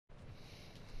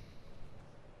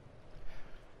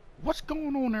What's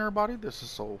going on, everybody? This is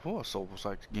Soulful of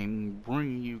SoulfulSax Gaming,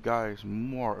 bringing you guys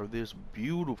more of this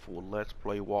beautiful Let's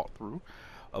Play walkthrough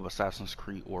of Assassin's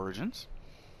Creed Origins.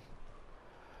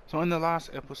 So in the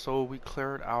last episode, we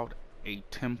cleared out a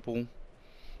temple,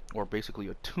 or basically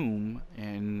a tomb,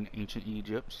 in ancient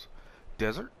Egypt's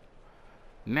desert.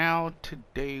 Now,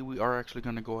 today, we are actually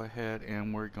going to go ahead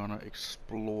and we're going to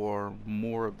explore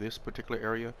more of this particular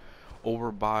area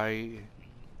over by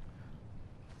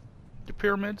the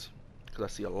pyramids, because I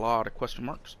see a lot of question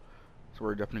marks. So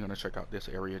we're definitely going to check out this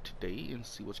area today and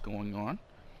see what's going on.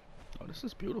 Oh, this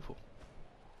is beautiful.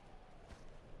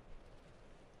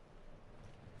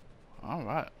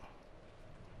 Alright.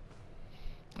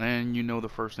 And you know the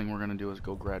first thing we're going to do is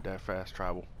go grab that fast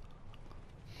travel,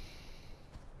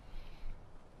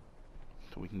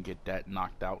 so we can get that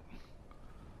knocked out.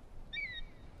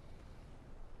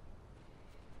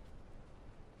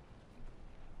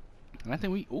 And I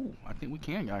think we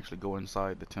can actually go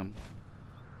inside the temple.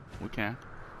 We can.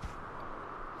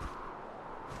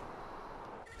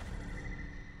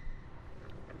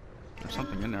 There's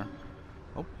something in there.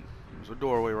 Oh, there's a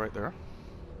doorway right there.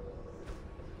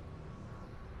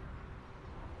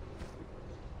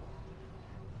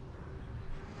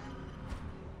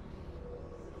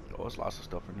 Oh, there's lots of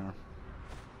stuff in there.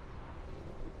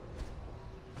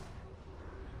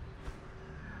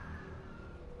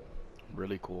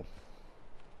 Really cool.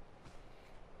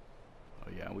 Oh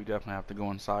yeah, we definitely have to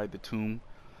go inside the tomb,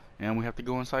 and we have to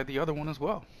go inside the other one as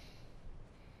well.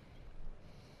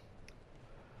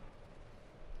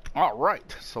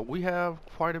 Alright, so we have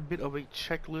quite a bit of a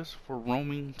checklist for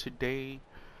roaming today.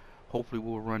 Hopefully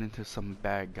we'll run into some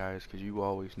bad guys, because you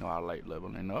always know I like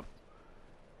leveling up.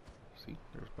 See,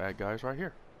 there's bad guys right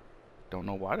here. Don't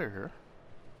know why they're here.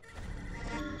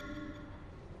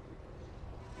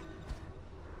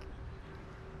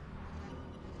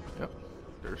 Yep,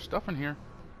 there's stuff in here.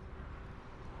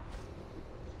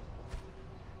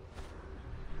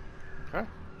 Okay.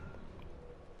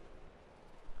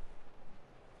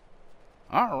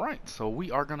 Alright, so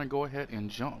we are going to go ahead and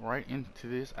jump right into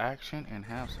this action and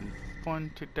have some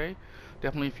fun today.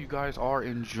 Definitely, if you guys are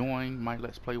enjoying my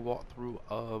Let's Play walkthrough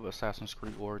of Assassin's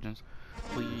Creed Origins,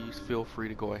 please feel free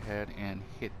to go ahead and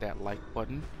hit that like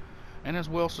button. And as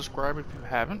well, subscribe if you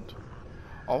haven't.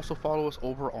 Also, follow us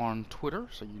over on Twitter,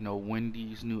 so you know when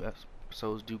these new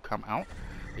episodes do come out.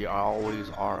 They always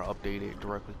are updated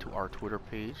directly to our Twitter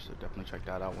page, so definitely check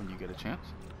that out when you get a chance.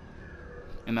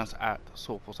 And that's at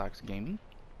SoulfulSax Gaming,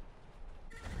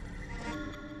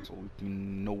 so we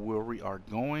can know where we are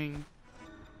going.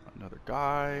 Another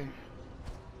guy.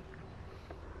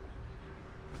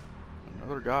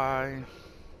 Another guy.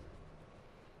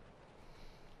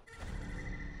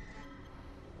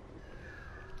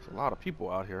 There's a lot of people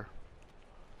out here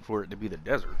for it to be the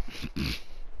desert.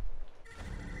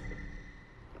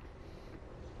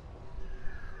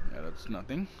 Yeah, that's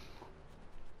nothing.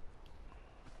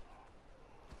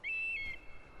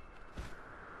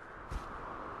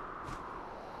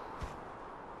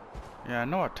 Yeah, I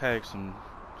know I tagged some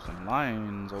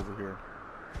lions over here.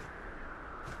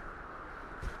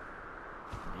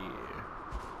 Yeah.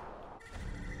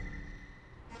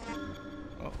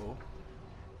 Uh-oh.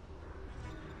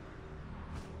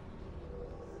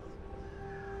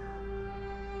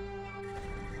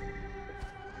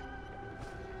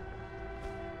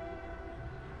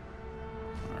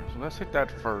 Alright, so let's hit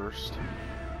that first.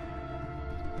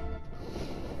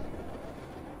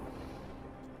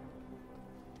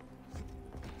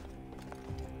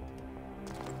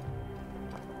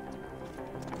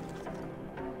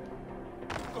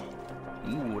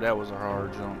 Ooh, that was a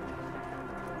hard jump.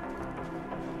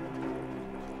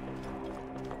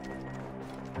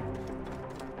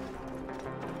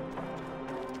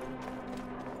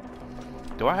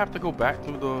 Do I have to go back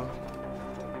through the...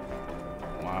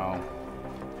 Wow.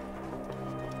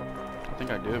 I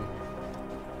think I do.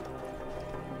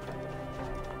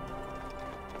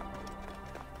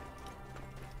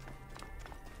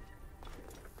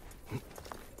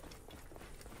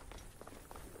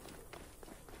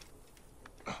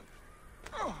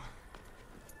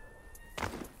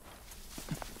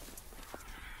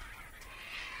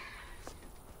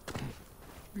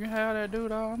 You can have that,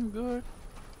 dude. I'm good.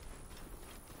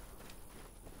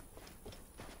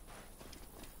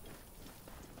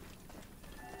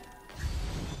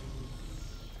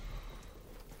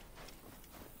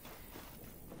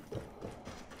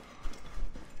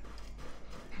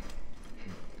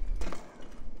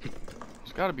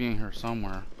 It's got to be in here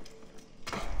somewhere.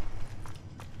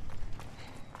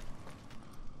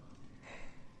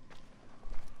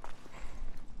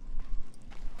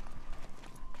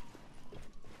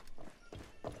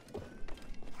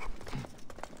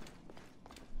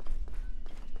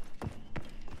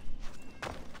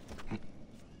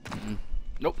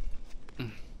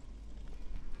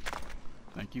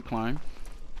 you climb.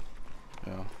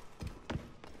 Yeah.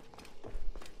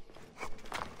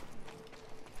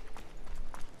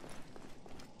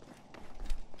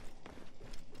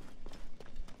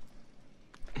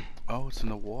 Oh, it's in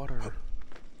the water.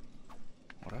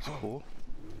 Oh, that's cool.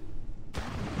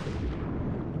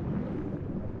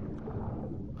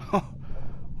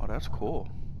 Oh, that's cool.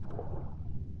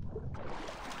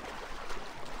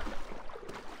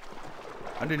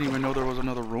 I didn't even know there was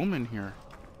another room in here.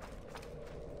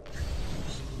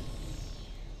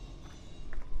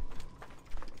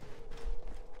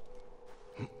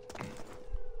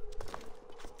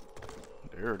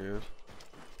 There it is.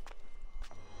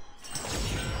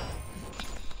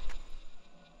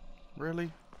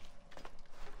 Really?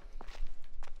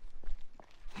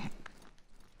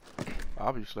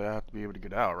 Obviously, I have to be able to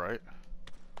get out, right?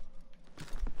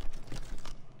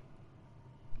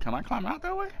 Can I climb out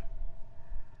that way?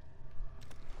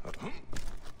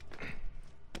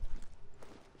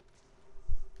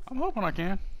 I'm hoping I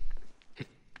can.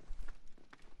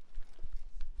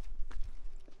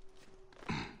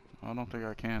 I don't think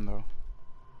I can, though.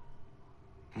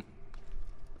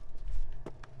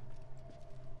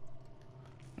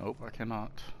 Nope, I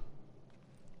cannot.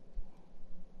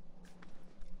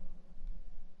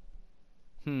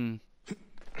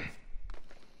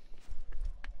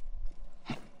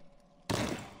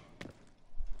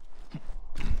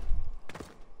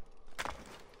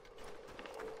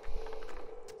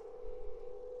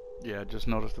 Yeah, I just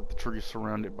noticed that the tree is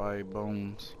surrounded by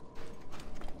bones.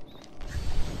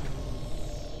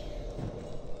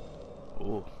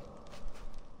 Oh.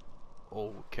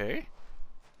 Okay.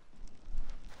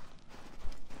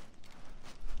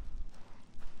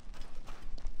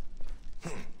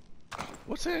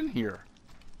 What's in here?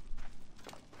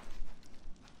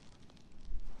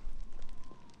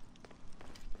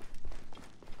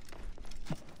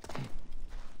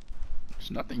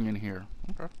 There's nothing in here.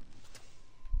 Okay.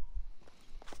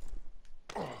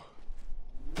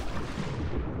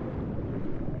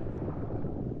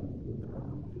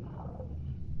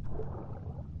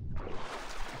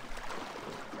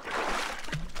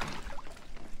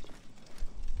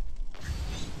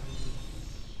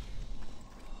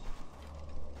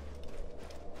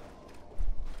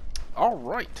 All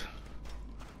right.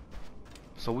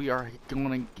 So we are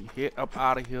going to hit up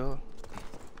out of here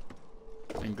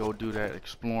and go do that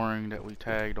exploring that we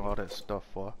tagged all that stuff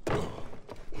for. I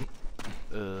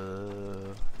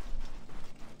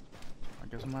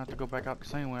guess I'm gonna have to go back out the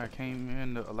same way I came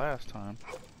in the last time.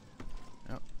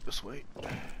 Yep, this way.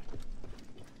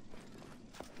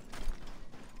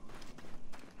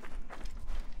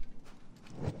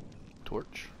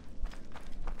 Torch.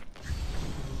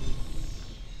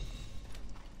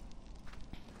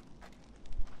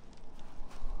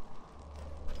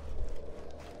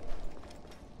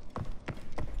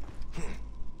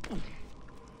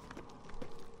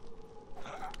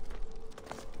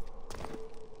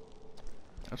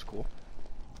 That's cool.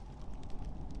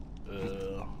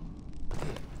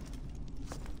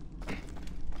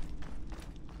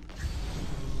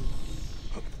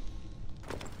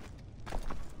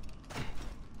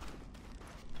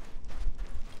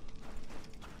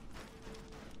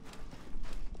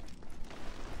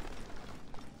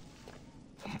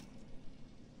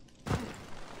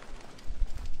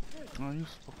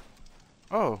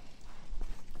 Oh.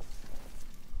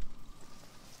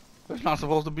 There's not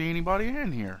supposed to be anybody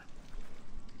in here.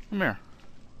 Come here.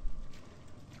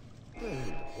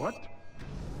 What?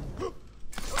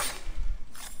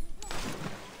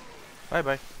 Bye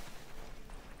bye.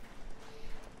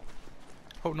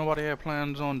 Hope nobody had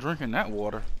plans on drinking that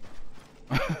water.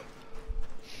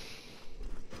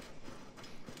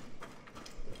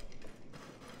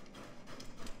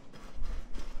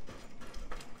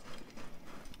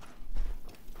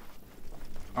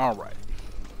 Alright.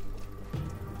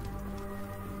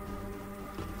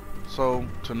 So,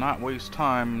 to not waste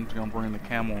time, I'm gonna bring the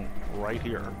camel right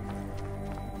here.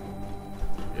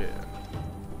 Yeah.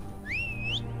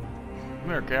 Come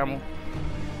here, camel.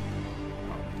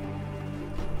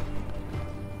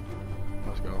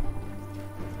 Let's go.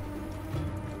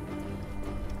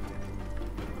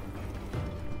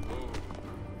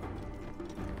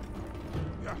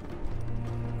 Yeah.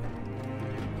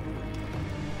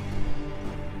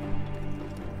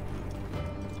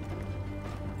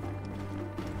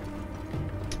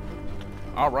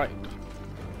 Alright.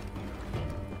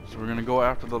 So we're gonna go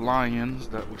after the lions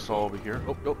that we saw over here.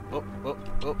 Oh, oh, oh, oh,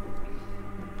 oh.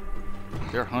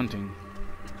 They're hunting.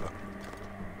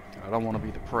 I don't want to be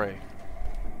the prey.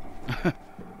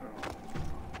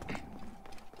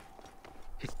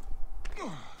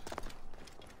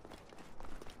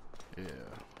 Yeah.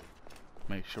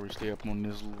 Make sure we stay up on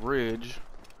this ridge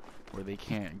where they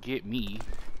can't get me.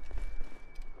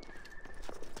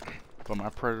 But my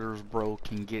predators, bro,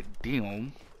 can get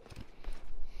them.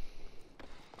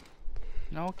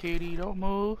 No, kitty, don't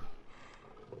move.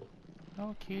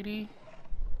 No, kitty.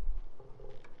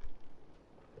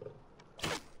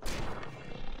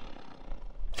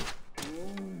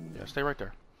 Yeah, stay right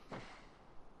there.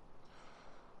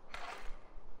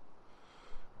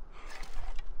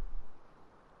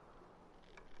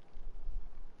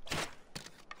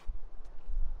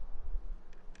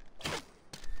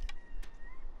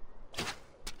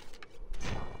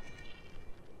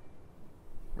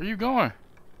 Where you going?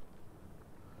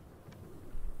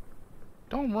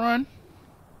 Don't run.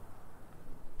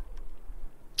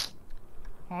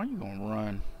 Oh, you gonna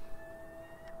run?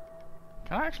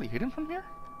 Can I actually hit him from here?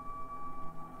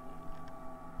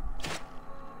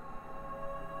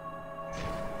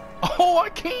 Oh, I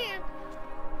can!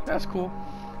 That's cool.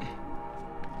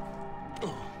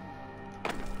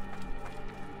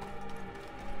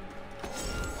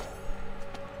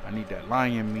 I need that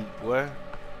lion meat, boy.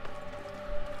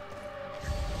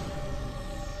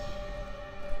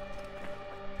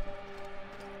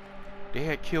 They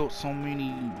had killed so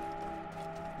many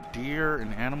deer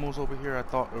and animals over here. I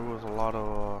thought there was a lot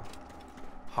of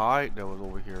hide that was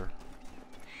over here.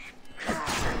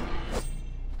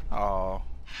 Oh.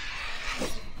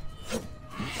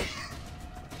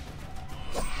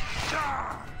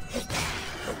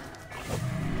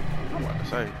 I'm about to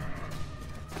say.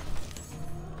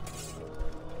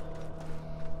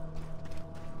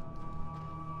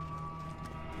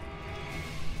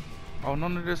 Oh,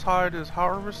 none of this hide is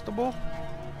harvestable?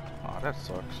 Oh, that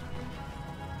sucks.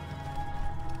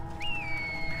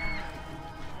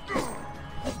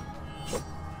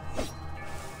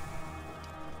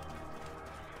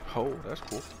 Oh, that's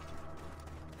cool.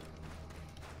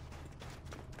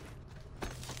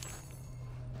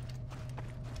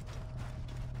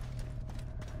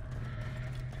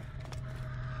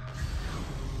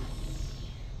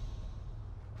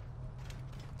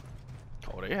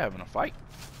 Oh, they having a fight.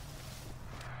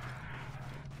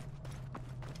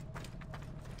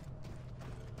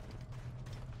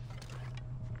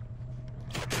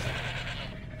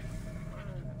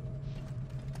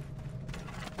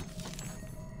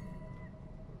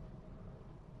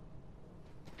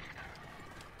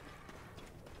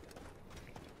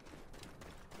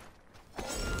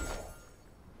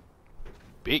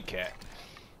 Big cat.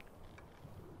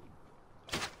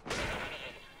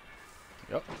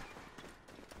 Yep.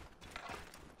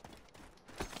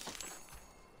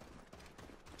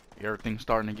 Everything's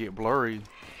starting to get blurry.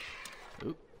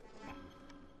 Oop.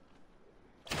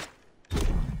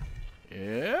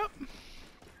 Yep.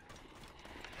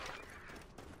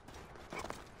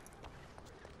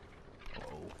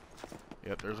 Uh-oh.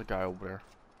 Yep, there's a guy over there.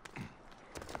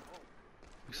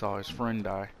 We saw his friend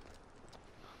die.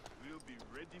 We'll be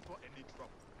ready for any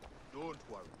trouble. Don't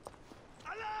worry.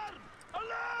 Alarm!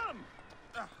 Alarm!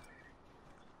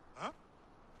 Huh?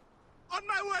 On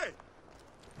my way!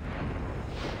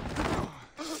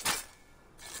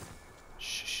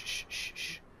 Shh, shh, shh, shh,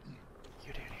 shh.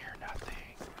 You didn't hear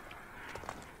nothing.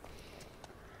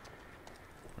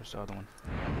 Where's the other one?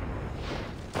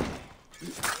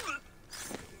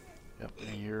 Yep,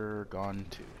 and you're gone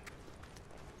too.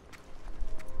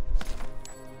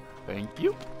 Thank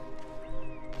you.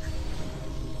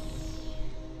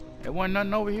 There wasn't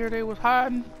nothing over here they was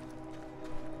hiding.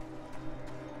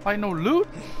 Like no loot?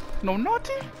 No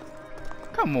nothing?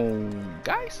 Come on,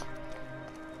 guys.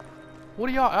 What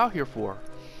are y'all out here for?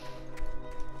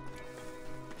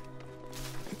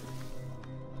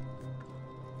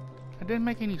 It didn't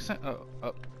make any sense. Oh,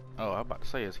 I was about to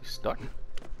say, is he stuck? He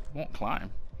won't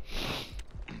climb.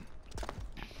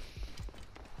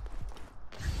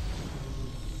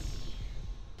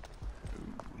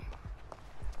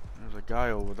 There's a guy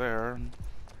over there.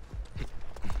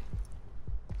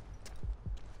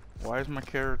 Why is my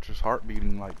character's heart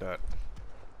beating like that?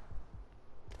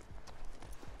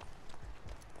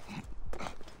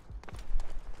 Oh,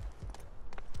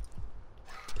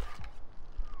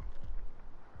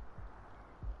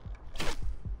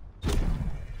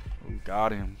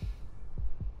 got him.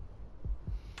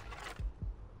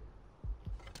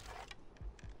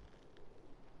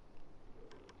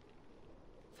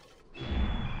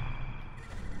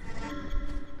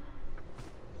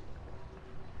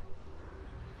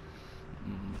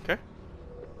 Okay.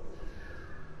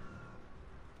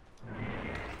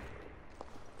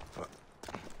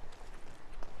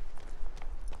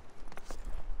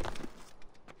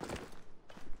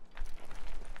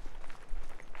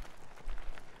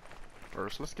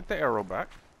 First, let's get the arrow back.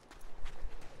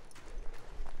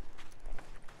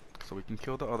 so we can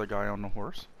kill the other guy on the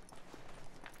horse.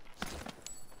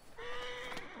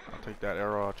 I'll take that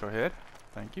arrow out your head.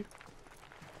 Thank you.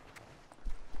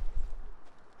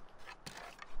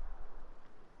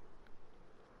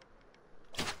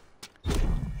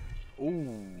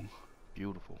 Ooh,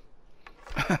 beautiful.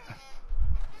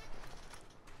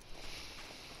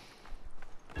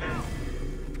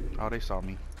 Oh, they saw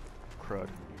me. Crud.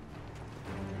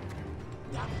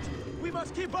 We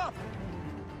must keep up.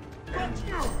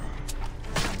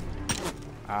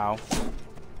 Ow.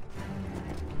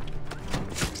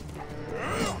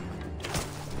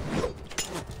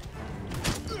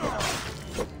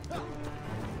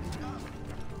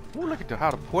 Ooh, look at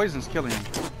how the poison's killing him.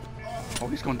 Oh,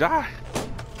 he's gonna die.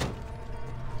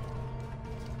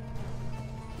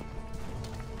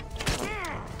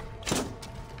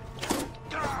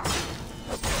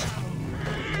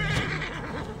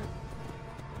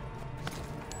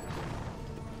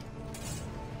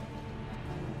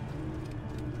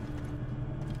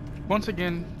 Once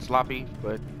again, sloppy,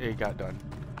 but it got done.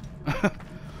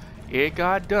 It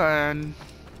got done.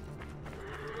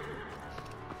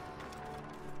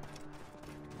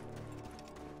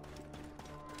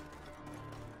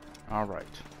 All right.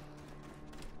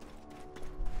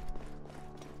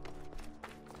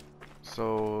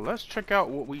 So let's check out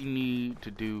what we need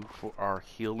to do for our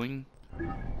healing.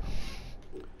 Oh,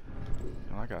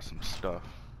 I got some stuff.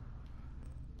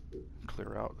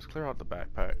 Clear out. Let's clear out the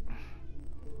backpack.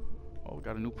 Oh, we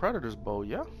got a new predator's bow,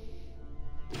 yeah.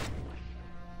 Get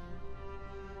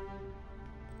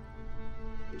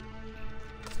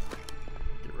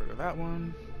rid of that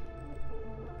one.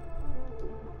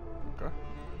 Okay.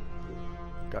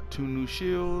 Got 2 new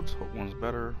shields. Hope one's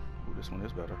better. Ooh, this one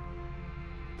is better.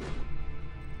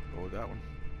 Go with that one.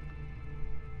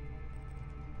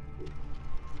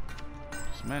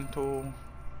 Dismantle.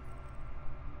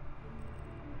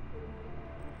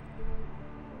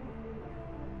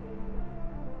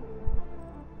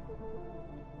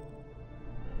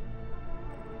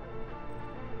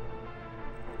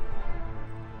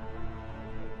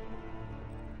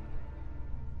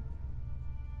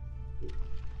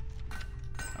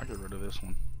 I'll get rid of this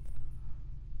one.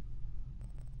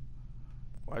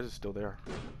 Why is it still there?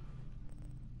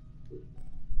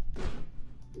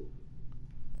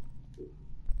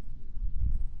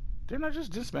 Didn't I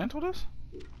just dismantle this?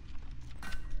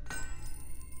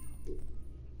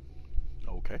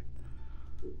 Okay.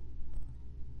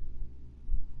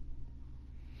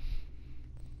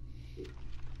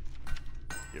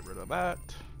 Get rid of that.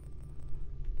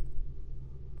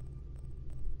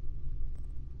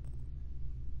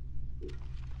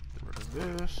 Get rid of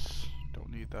this.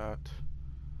 Don't need that.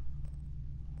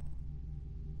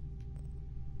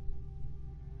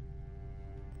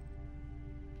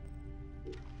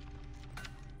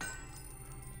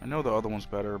 I know the other one's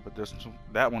better, but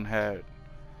that one had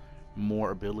more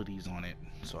abilities on it,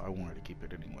 so I wanted to keep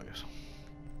it anyways.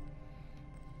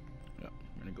 Yeah,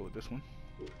 I'm gonna go with this one.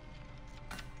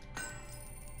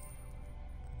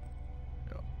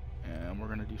 Yeah, and we're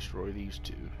gonna destroy these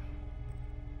 2.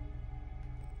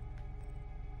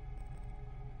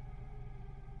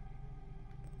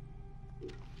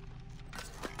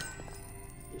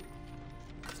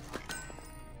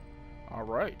 All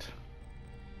right.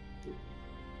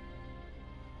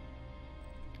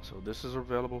 So this is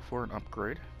available for an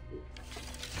upgrade.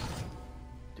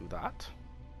 Do that.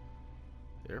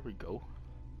 There we go.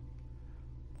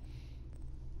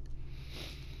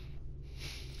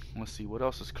 Let's see what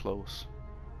else is close.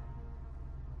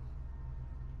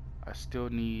 I still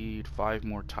need 5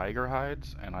 more tiger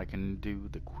hides, and I can do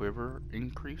the quiver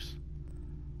increase.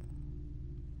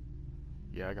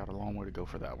 Yeah, I got a long way to go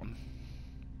for that one.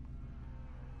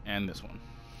 And this one.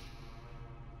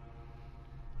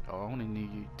 Oh, I only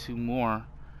need 2 more.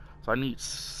 So I need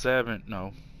 7.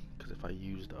 No, because if I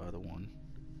use the other one.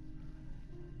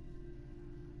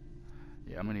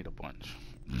 Yeah, I'm gonna need a bunch.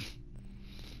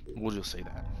 We'll just say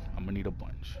that. I'm gonna need a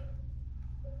bunch.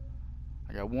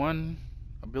 I got 1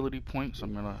 ability point, so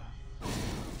I'm gonna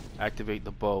activate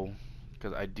the bow.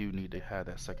 Because I do need to have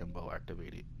that second bow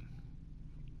activated.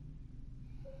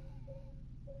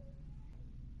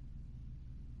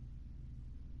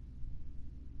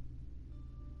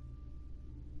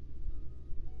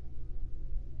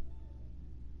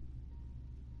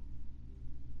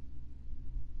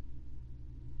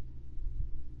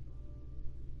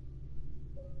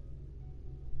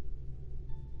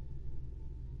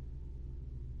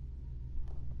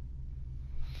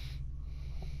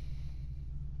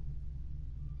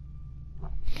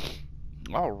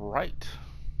 All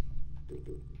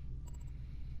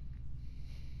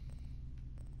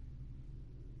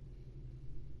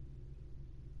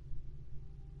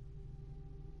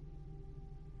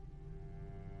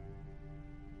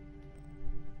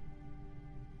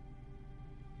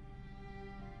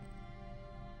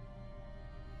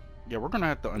Yeah, we're gonna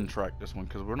have to untrack this one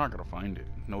because we're not gonna find it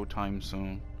no time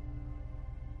soon.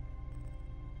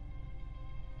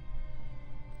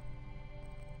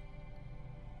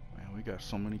 Man, we got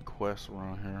so many quests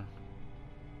around here.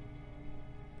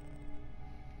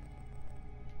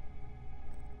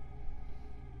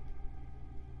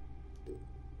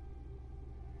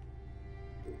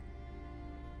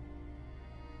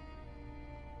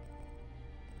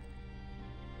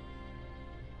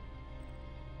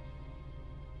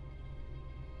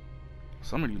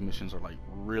 Some of these missions are like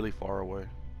really far away.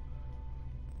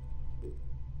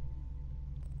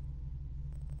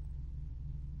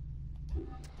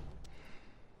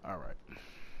 All right.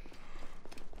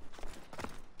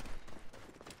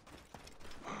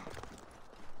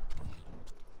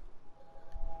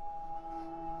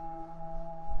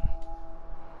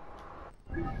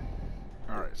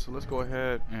 All right, so let's go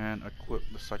ahead and equip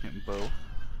the second bow.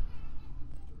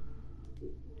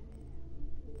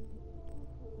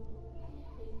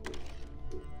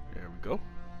 There we go.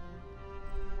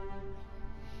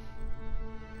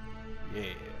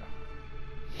 Yeah.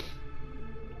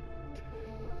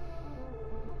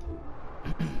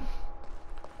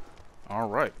 All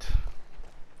right.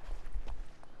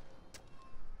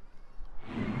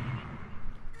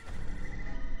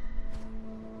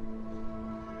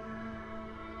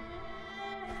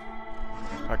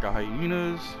 Pack of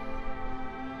hyenas.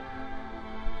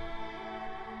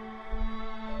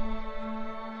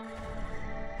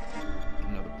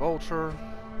 Another vulture.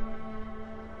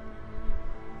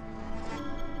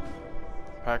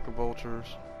 Pack of vultures.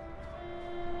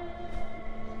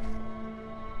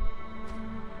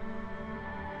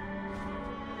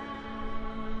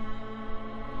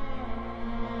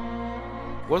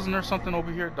 Wasn't there something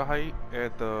over here at the height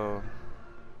at the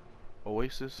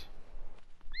oasis?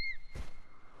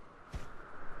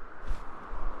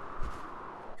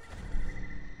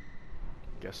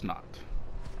 Guess not.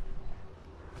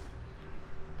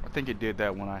 I think it did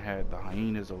that when I had the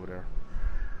hyenas over there.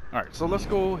 Alright, so let's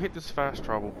go hit this fast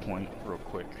travel point real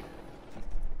quick.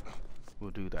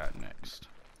 We'll do that next.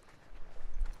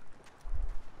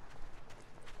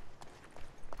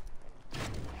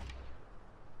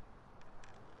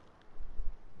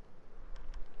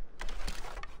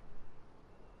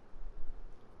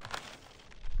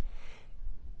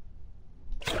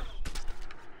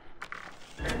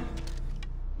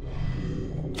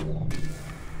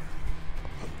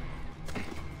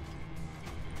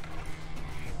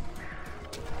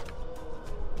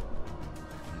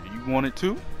 You want it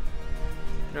too?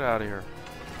 Get out of here.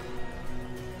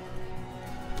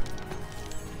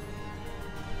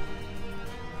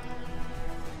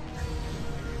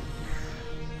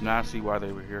 Now I see why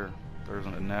they were here. There's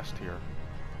a nest here.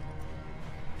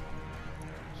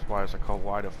 That's why it's called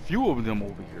quite a few of them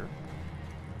over here.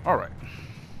 Alright.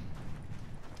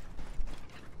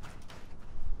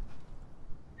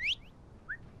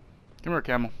 Come here,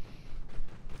 camel.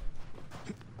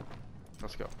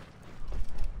 Let's go.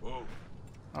 Whoa.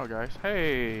 Oh, guys.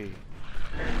 Hey.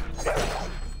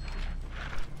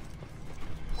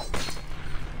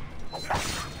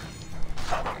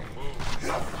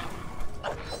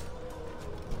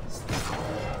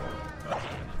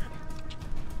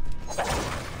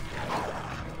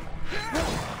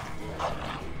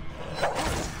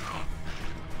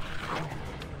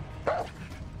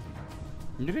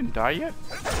 You didn't die yet?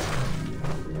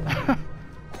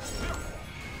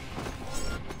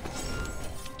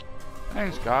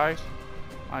 Thanks, guys.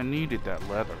 I needed that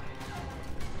leather.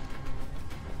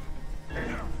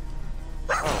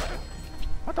 Oh,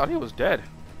 I thought he was dead.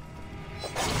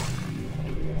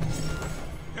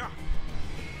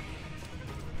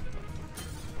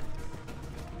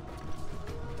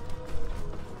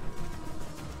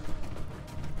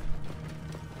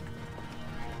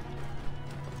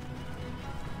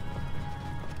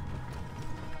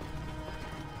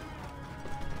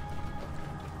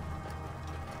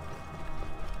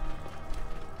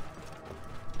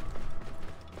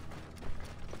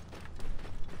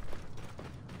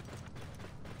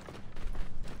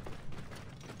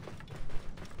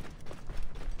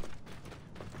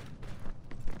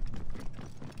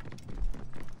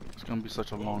 It's gonna be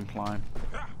such a long climb.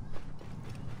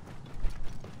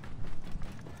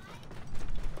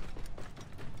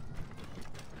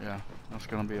 Yeah, that's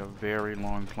gonna be a very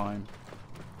long climb.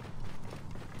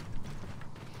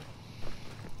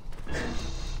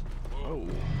 Oh.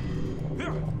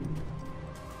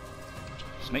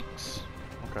 Snakes.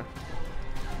 Okay.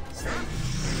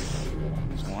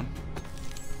 That's one.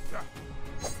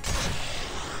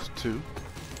 That's two.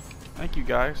 Thank you,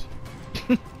 guys.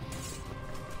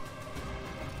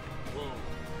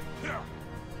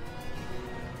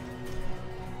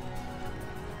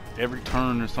 every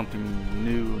turn there's something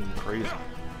new and crazy.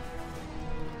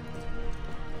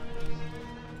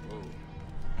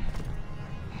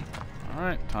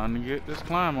 Alright, time to get this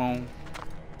climb on.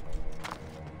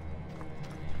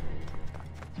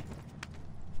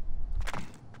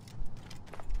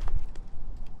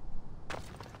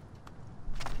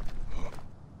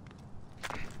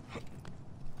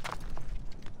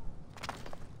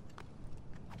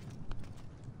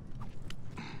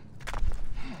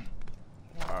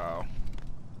 Wow.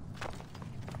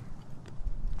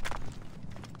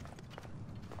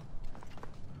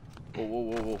 Whoa, whoa,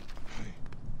 whoa, whoa.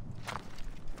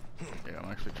 Yeah, I'm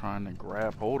actually trying to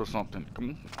grab hold of something.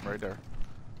 Come on, right there.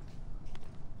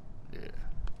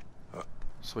 Yeah.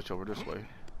 Switch over this way.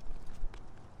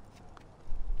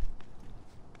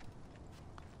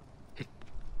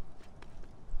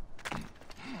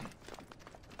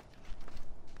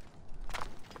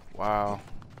 Wow.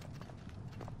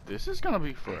 This is gonna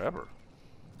be forever.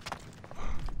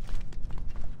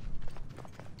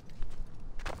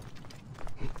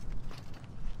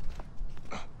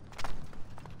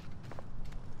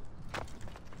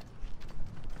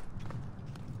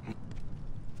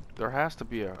 There has to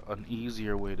be an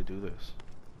easier way to do this.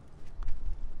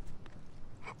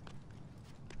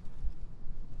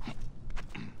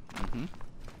 Mm-hmm.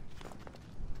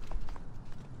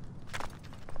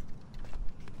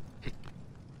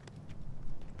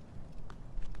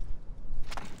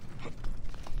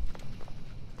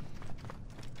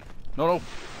 No, no.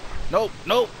 No,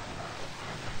 no.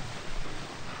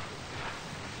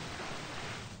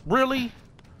 Really?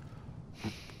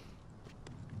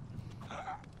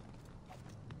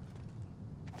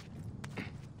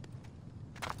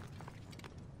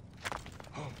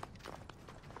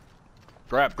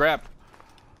 Grab, grab.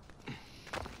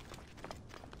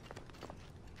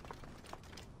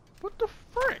 What the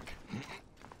frick?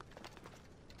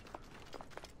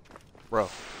 Bro.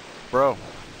 Bro.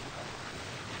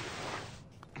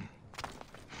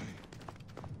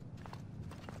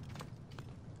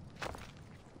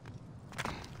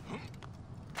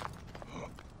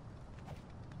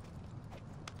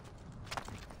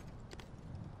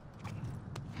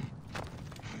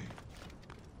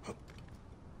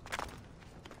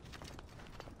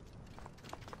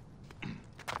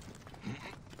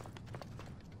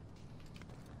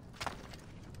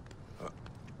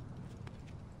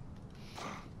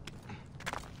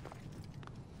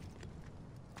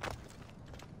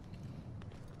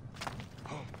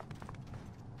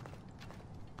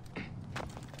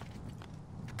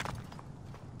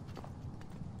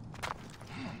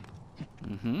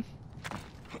 Mm-hmm.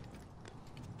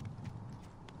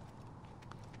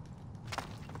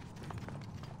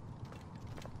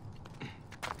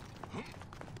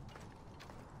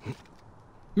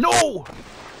 No!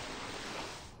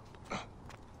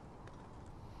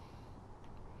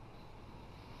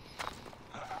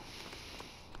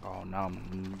 Oh, now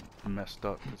I'm messed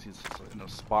up because he's in a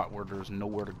spot where there's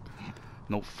nowhere to,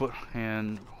 no foot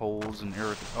hand holes and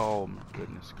everything. Oh my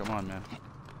goodness! Come on, man.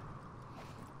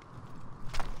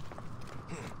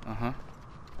 Uh-huh.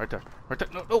 Right there. Right there.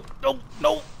 No, no, no,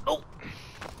 no, no.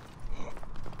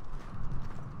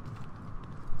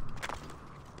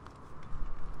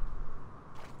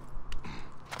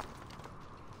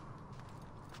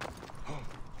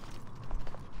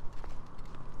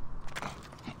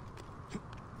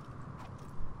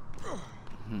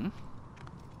 Mm-hmm.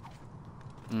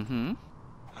 Mm-hmm.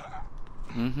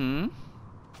 Mm-hmm.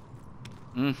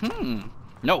 Mm-hmm.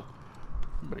 No.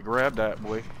 You better grab that,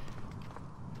 boy.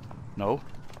 No.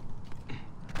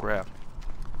 Grab.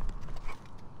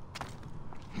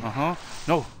 Uh-huh.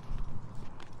 No.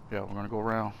 Yeah, we're gonna go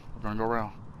around. We're gonna go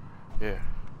around. Yeah.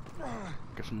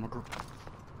 Get some more group.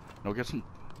 No, get some.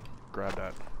 Grab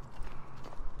that.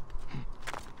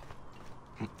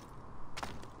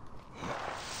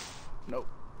 Nope.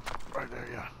 Right there,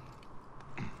 yeah.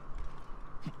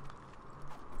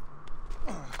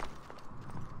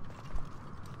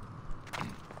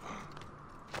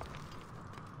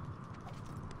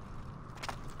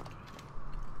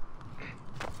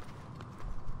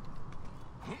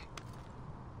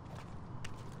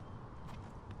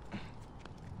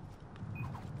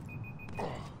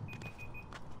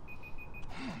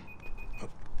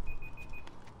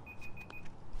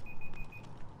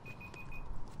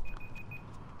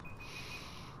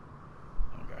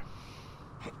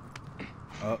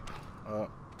 Up,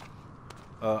 up,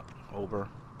 up, over,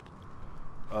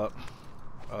 up,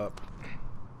 up.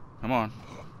 Come on.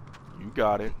 You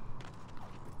got it.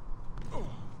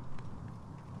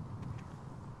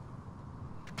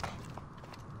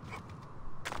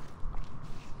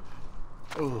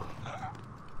 Ooh.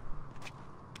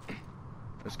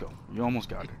 Let's go. You almost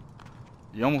got it.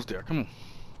 You almost there. Come on.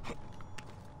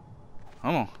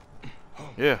 Come on.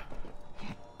 Yeah.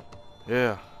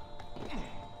 Yeah.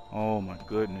 Oh my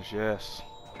goodness, yes.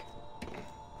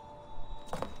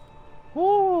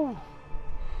 Woo!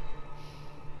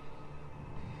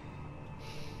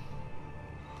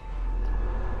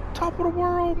 Top of the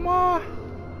world, ma!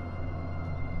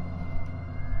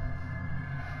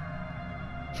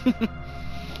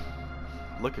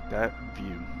 Look at that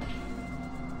view.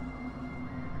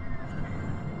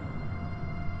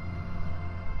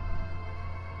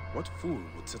 What fool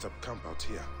would set up camp out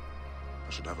here? I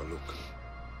should have a look.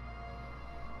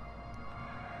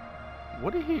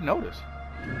 What did he notice?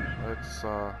 Let's,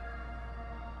 yeah.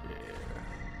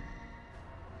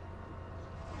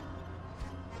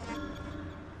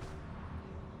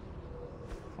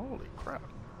 Holy crap.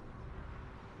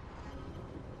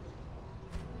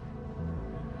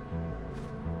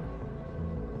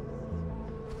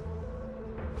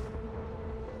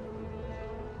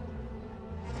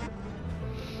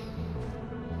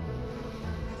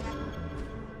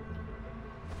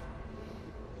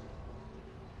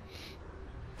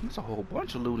 There's a whole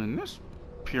bunch of loot in this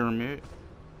pyramid.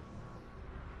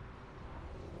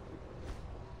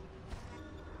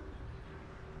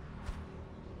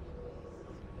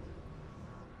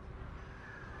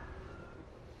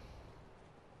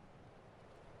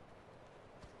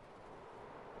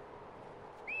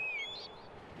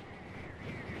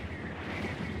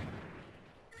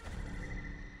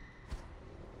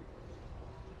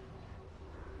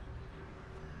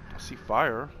 I see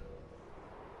fire.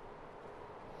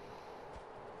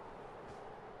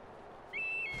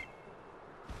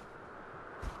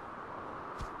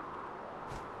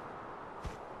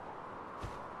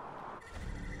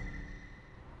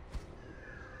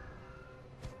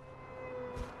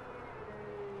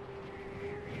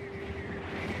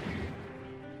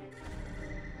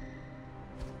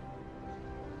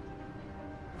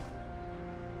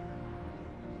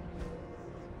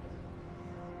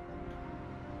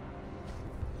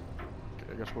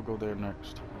 I guess we'll go there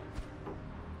next.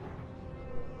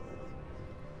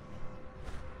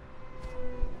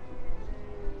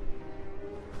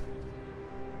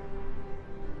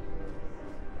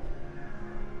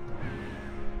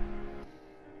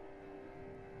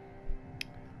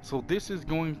 So this is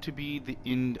going to be the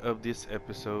end of this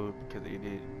episode because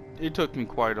it took me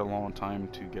quite a long time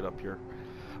to get up here.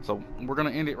 So we're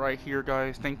gonna end it right here,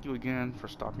 guys. Thank you again for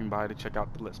stopping by to check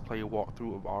out the Let's Play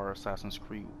walkthrough of our Assassin's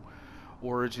Creed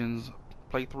Origins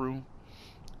playthrough.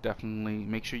 Definitely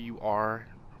make sure you are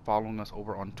following us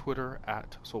over on Twitter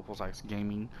at SoulfulSax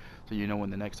Gaming so you know when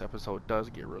the next episode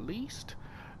does get released.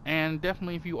 And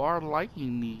definitely if you are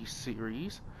liking the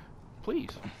series, please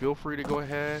feel free to go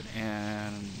ahead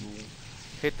and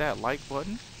hit that like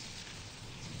button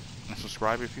and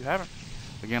subscribe if you haven't.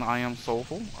 Again, I am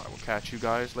Soulful. I will catch you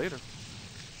guys later.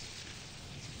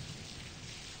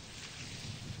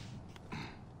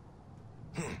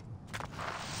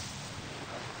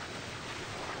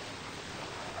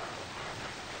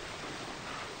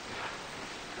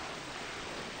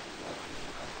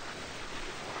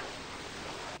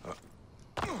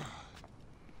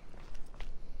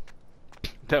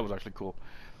 That was actually cool.